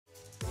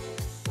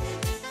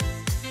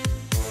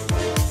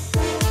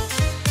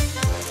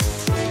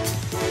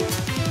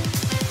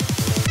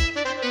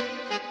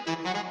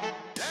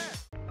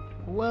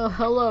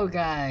Hello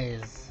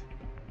guys,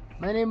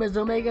 my name is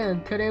Omega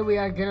and today we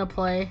are gonna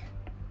play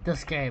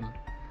this game.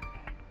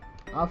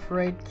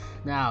 Operate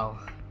now.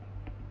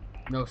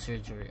 No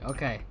surgery.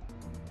 Okay.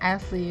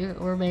 Ashley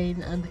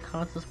remained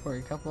unconscious for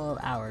a couple of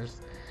hours,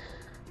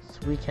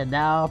 so we can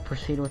now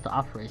proceed with the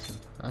operation.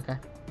 Okay.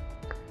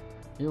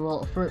 We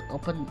will first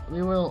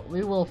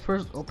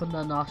open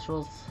the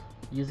nostrils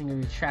using a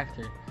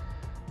retractor.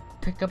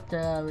 Pick up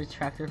the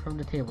retractor from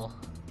the table.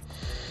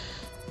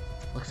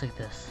 Looks like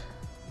this.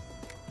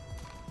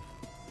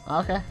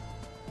 Okay.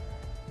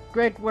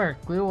 Great work.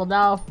 We will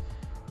now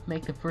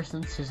make the first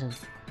incision.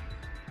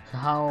 So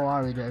how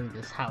are we doing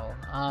this?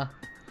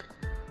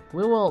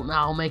 We will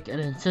now make an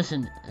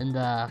incision in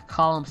the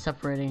column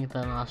separating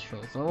the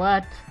nostrils. So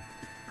what?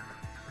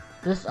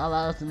 This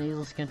allows the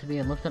nasal skin to be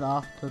lifted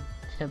off the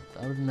tip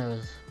of the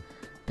nose.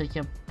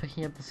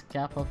 Picking up the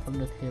scalpel from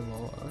the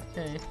table.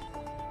 Okay.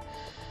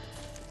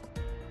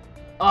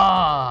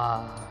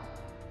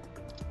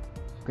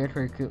 Great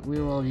work.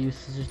 We will use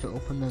scissors to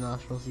open the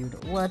nostrils.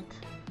 What?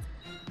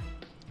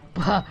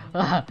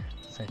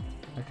 Sorry.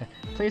 Okay.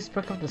 Please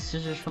pick up the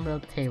scissors from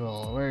the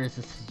table. Where is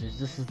the scissors?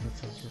 This is the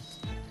scissors.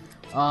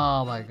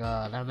 Oh my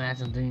god.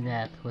 Imagine doing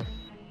that with.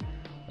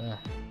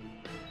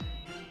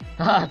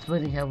 It's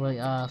bleeding heavily.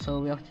 So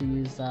we have to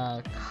use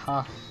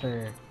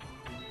cosser.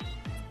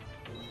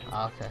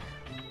 Okay.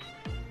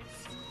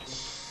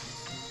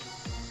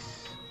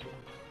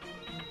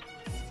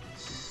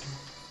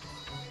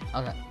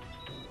 Okay.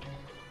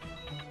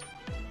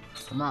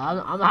 I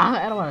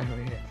don't want to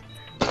read it.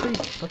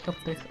 Please look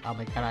up this. Oh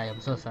my god, I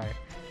am so sorry.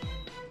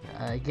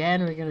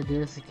 Again, we're gonna do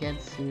this again.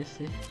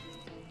 Seriously.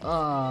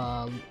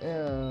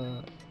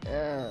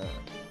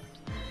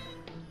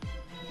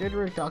 Good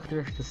work,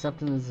 doctor. The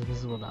septum is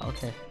visible now.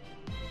 Okay.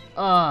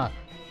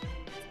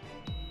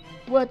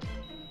 What?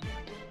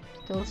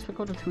 Okay, let's pick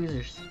up the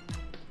tweezers.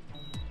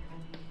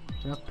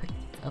 And I'll pick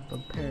up a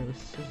pair of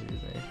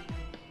scissors,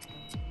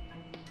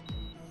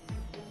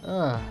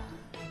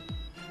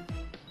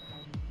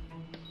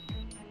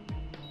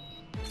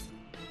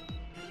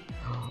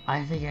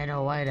 I think I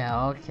know why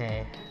now.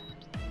 Okay.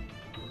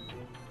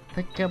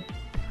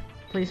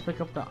 Please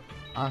pick up the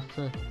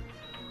osteum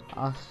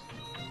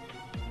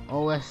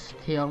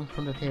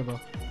from the table.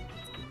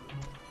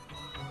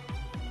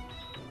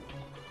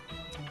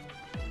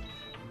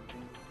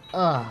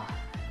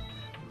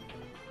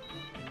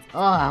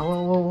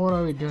 What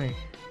are we doing?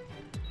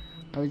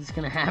 Are we just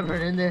gonna hammer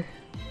it in there?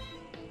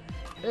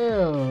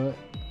 Ew.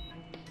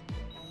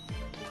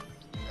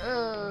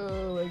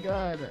 Oh my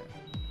god.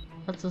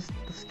 That's just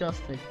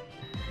disgusting.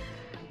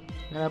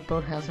 That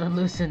boat has been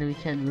loosened. We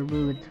can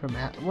remove it from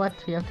what?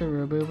 We have to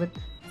remove it?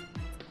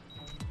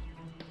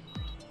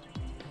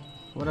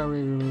 What are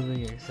we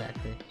removing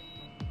exactly?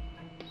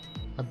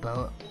 A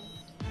boat?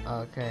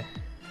 Okay.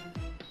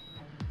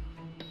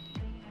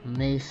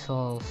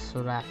 Nasal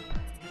strap.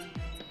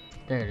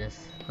 There it is.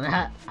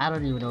 I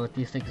don't even know what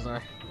these things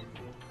are.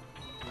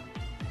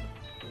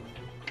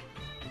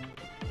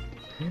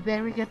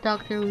 Very good,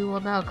 doctor. We will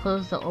now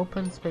close the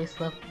open space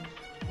left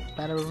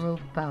by the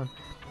removed bound.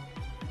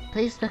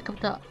 Please pick up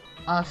the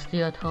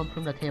osteotome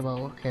from the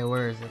table. Okay,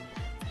 where is it?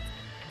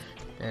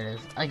 There it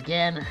is.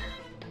 Again.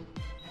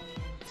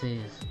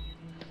 Jeez.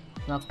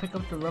 Now pick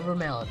up the rubber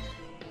mallet.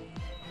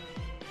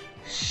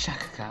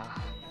 Shakaka.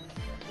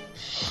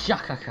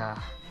 Shakaka.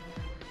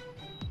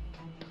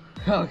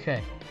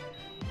 Okay.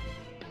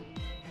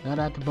 Now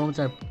that the bones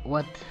are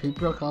what? He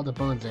broke all the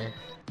bones, eh?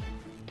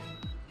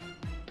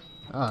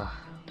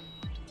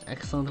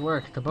 Excellent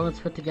work. The bones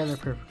fit together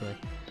perfectly.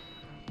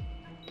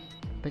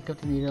 Pick up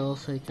the needle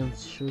so you can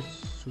suture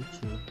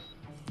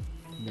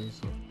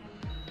nasal.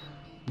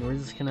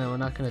 We're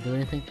not gonna do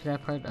anything to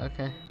that part.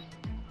 Okay,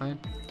 fine.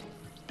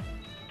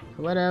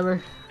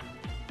 Whatever.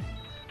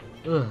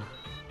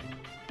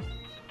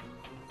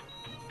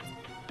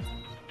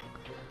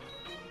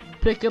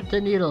 Pick up the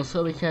needle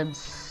so we can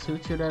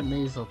suture that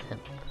nasal tip.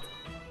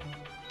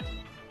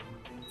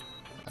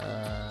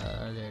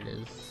 There it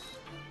is.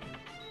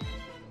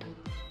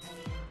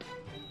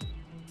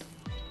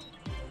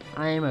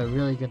 I am a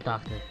really good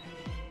doctor.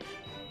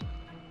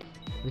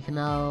 We can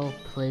now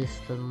place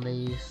the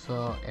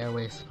nasal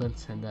airway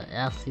splints in the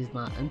Ashley's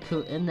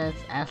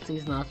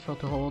nostril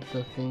to hold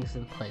the things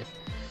in place.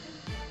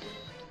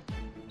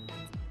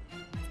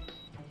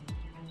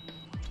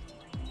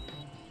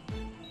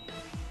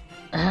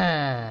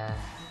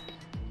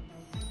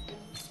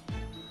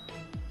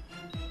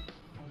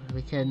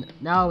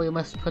 We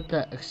must put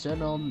the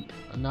external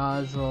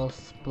nozzle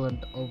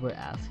splint over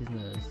Ashley's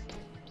nose.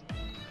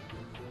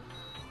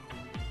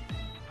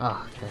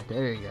 Okay,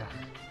 there you go.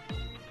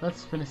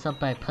 Let's finish up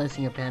by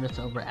placing a bandage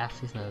over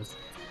Ashley's nose.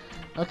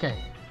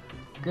 Okay,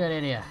 good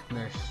idea,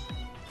 nurse.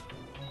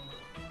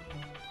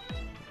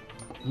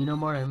 You know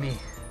more than me.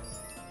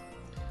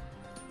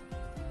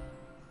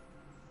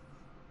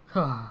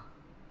 Oh,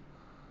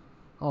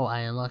 I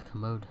unlocked the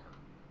mode.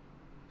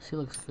 She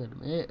looks good.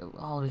 We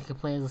can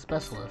play as a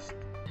specialist.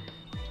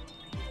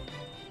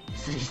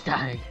 She's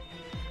dying.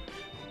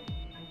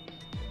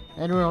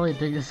 I didn't really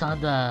think this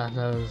on the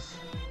nose.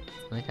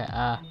 Okay,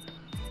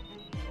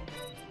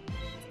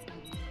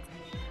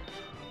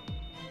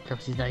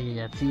 she's dying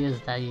again. She is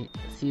dying.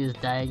 She is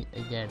dying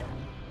again.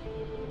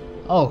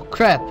 Oh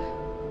crap!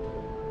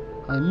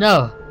 Oh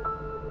no!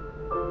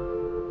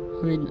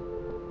 I mean,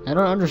 I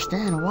don't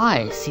understand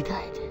why she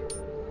died.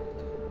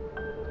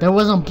 There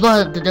wasn't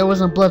blood. There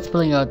wasn't blood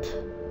spilling out.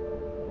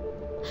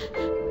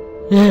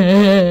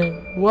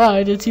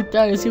 Why did she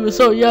die? She was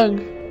so young.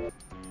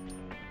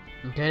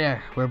 Okay,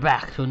 there. We're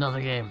back to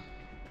another game.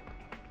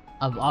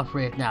 I've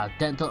operate now.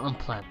 Dental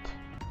implant.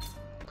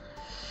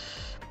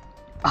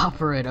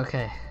 Operate.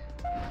 Okay.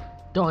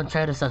 Don't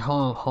try this at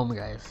home,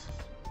 guys.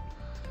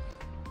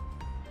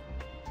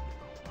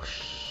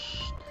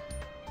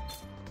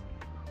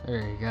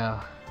 There you go.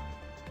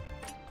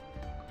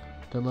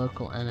 The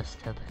local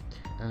anesthetic.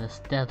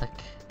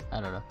 I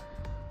don't know.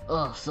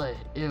 Oh, say,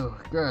 ew,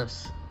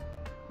 gross.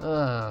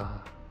 Ugh.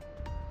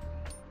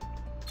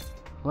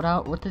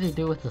 What did he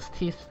do with his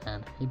teeth,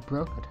 man? He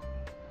broke it.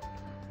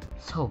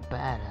 So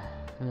bad.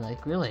 I mean,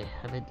 like, really?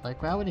 I mean,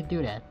 like, why would he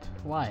do that?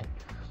 Why?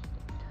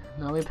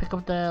 Now we pick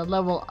up the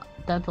level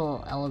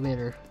dental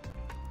elevator.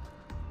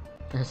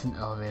 There's an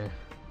elevator.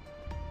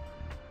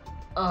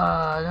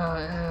 Oh, no,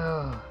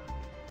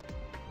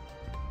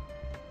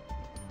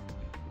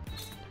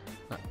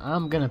 ew.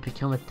 I'm gonna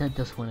become a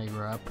dentist when I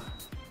grow up.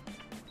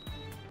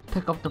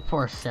 Pick up the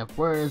forceps.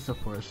 Where is the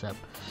forceps?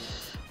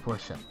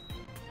 Forceps.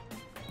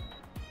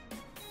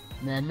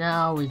 And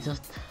now we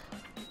just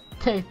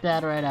take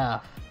that right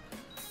off.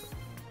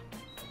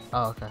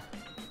 Oh, okay.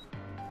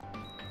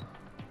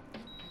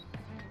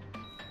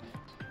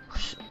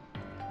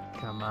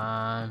 Come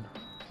on.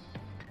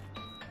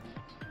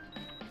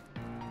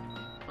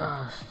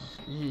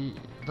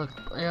 Look,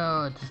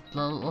 yo,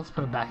 let's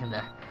put it back in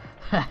there.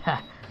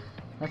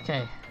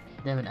 Okay,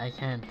 damn it, I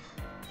can't.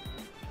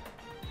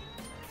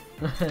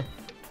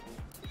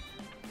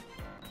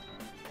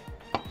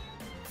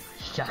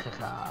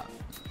 Shakaka.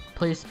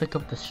 Please pick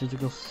up the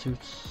surgical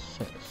suit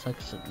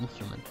section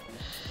instrument.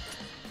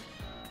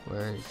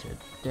 Where is it?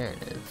 There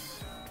it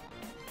is.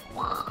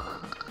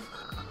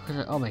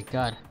 Oh my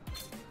god.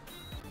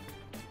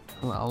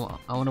 I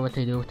wonder what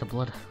they do with the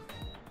blood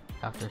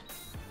after.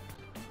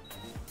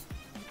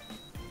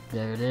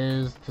 There it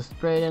is. Just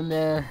spray it in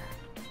there.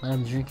 Let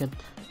him drink it.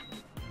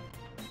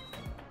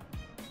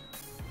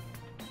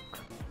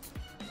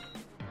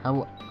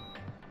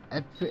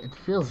 It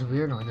feels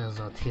weird when there's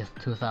a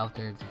tooth out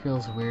there. It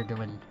feels weird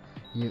when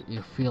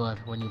you feel it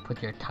when you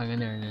put your tongue in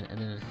there, and then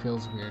it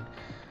feels weird.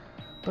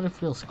 But it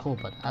feels cool.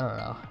 But I don't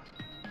know.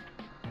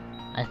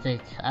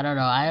 I don't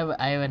know.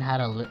 I haven't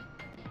had a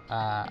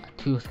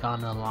tooth gone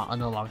in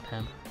a long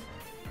time.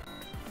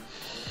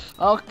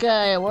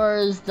 Okay, where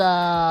is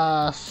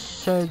the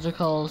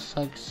surgical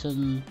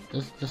section?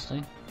 This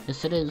thing?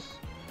 Yes, it is.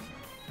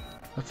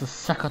 Let's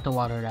just suck out the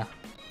water now.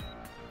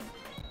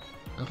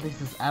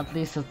 At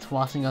least it's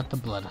washing out the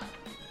blood.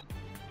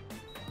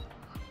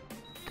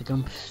 Pick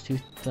up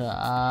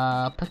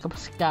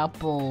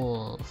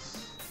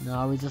scalpels.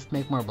 No, we just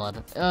make more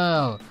blood.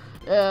 Oh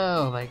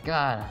my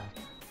god.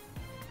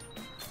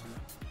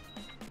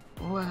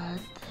 What?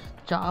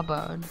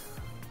 Jawbone.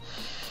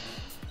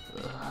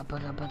 There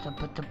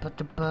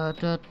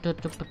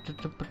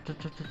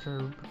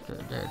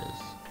it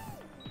is.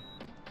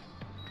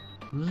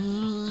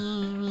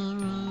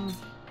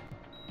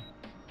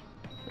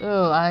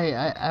 Oh,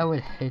 I would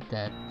hate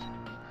that.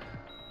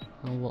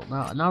 Oh,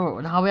 well,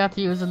 now we have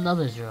to use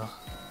another drill,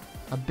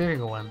 a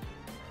bigger one.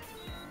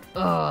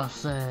 Oh,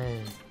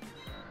 say,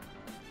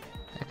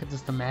 I could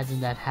just imagine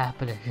that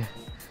happening.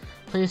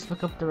 Please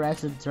pick up the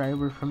ratchet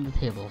driver from the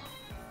table.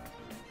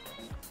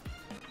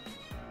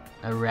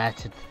 A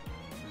ratchet.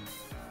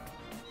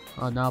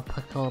 Oh, now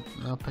pick up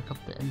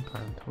the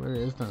implant. Where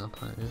is the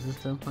implant? Is this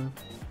the implant?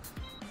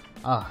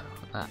 Oh,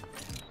 I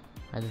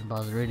didn't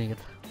bother reading it.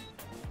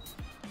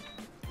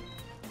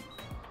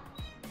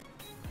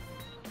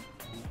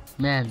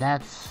 Man,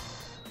 that's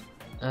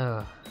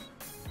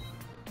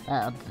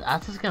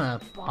just gonna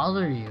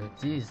bother you.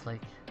 Jeez,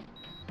 like,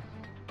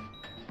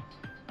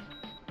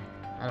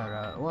 I don't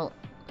know. Well,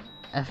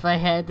 if I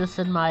had this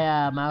in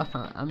my mouth,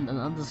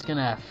 I'm just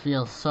gonna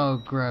feel so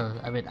gross.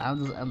 I mean, I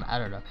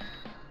don't know.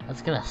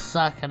 It's gonna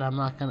suck, and I'm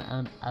not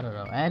gonna. I don't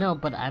know. I know,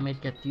 but I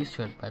might get used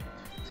to it. But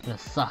it's gonna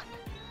suck.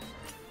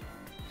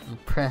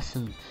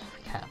 Present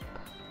cap.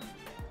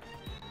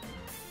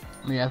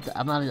 I mean,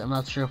 I'm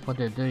not sure of what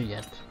they're doing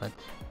yet, but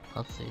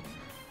let's see.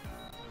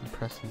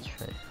 Present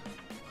tray.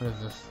 What is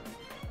this?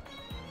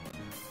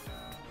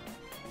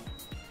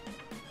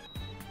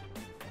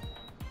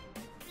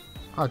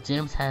 Oh,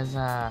 James has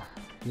a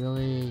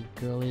really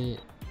girly.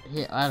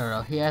 I don't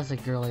know. He has a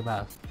girly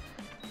mouth.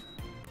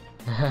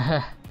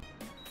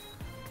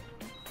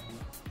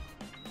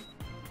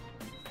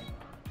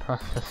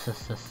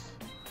 Processes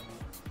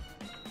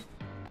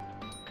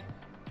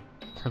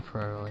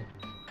temporarily.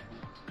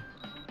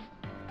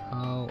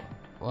 Oh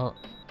well,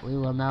 we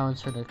will now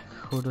insert a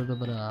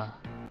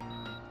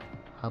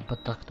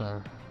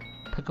abductor.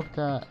 Pick up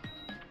the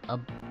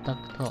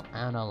abductal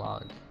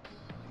analog.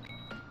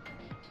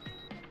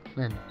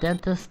 Man,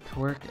 dentist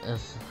work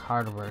is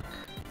hard work.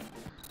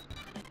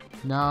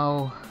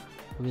 Now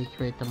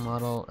recreate the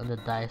model in the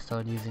dye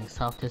stone using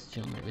soft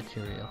tissue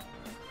material.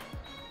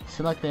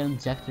 Select the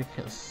injector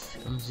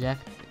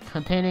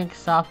containing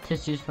soft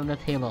tissues from the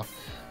table.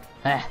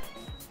 Ah.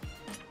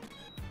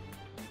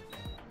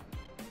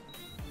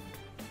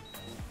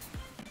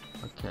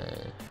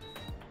 Okay.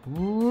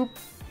 Whoop.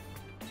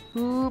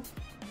 Whoop.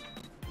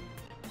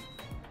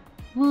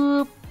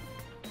 Whoop.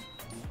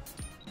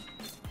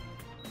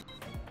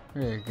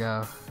 There you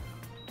go.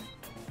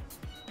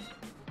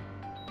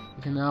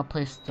 You can now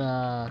place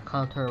the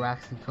contour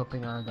waxing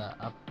coping on the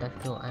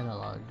abductal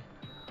analog.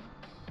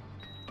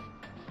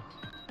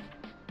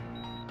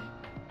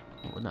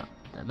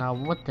 Now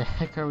what the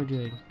heck are we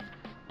doing?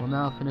 We'll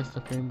now finish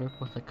the framework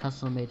with a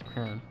custom-made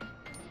crown.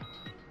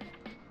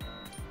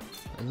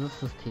 Is this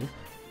his teeth?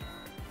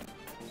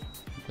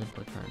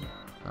 Dental crown.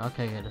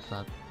 Okay, good, it's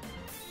not.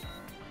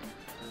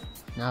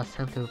 Now it's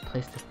time to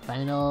place the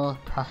final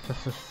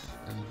processes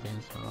in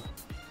Zane's mouth.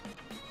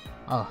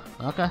 Oh,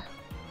 okay.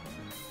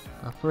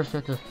 Now first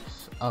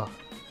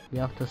we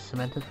have to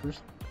cement it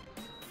first.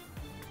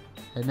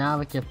 And now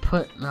we can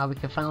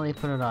finally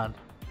put it on.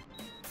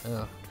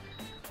 Oh.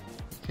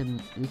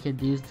 We can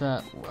use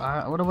the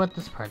what about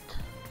this part?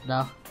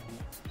 No.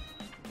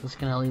 Just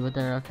gonna leave it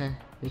there, okay?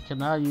 We can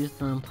now use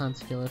the implant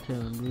scaler to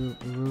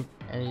remove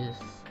any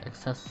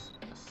excess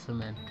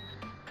cement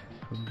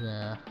from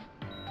the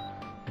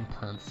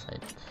implant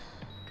site.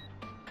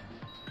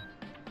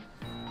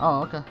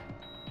 Oh, okay.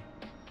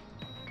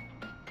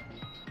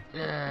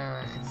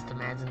 I can just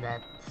imagine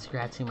that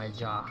scratching my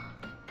jaw.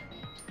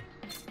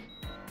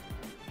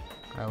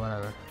 Alright,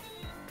 whatever.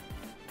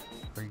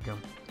 There you go.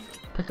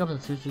 Pick up the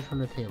sutures from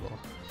the table.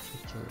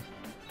 Sutures.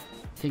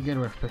 Okay, good,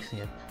 we're fixing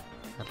it.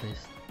 At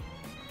least.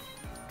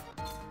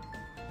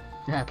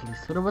 Yeah, at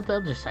least. What about the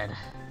other side?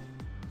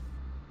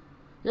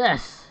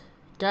 Yes!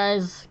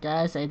 Guys,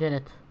 I did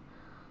it.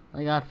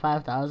 I got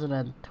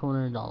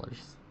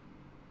 $5,200.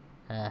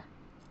 As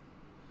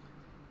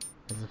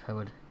if I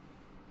would.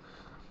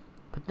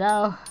 But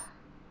now,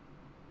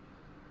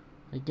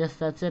 I guess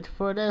that's it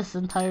for this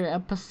entire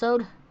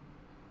episode.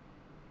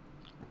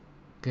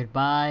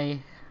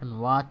 Goodbye, and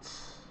watch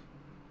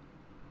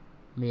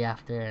me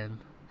after and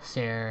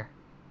share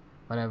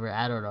whatever,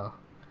 I don't know.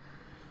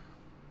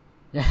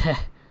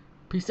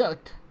 Peace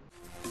out.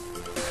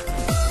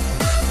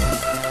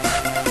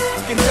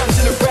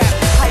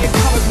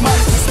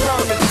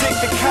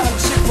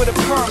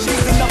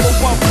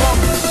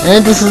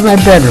 And this is my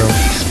bedroom.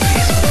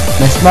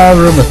 My small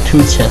room with 2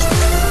 chests.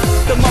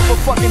 The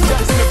motherfucking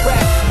Dungeon of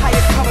Rap. How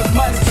you come as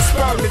money to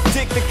sperm, the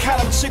dick, the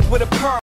kind of chick with a perm.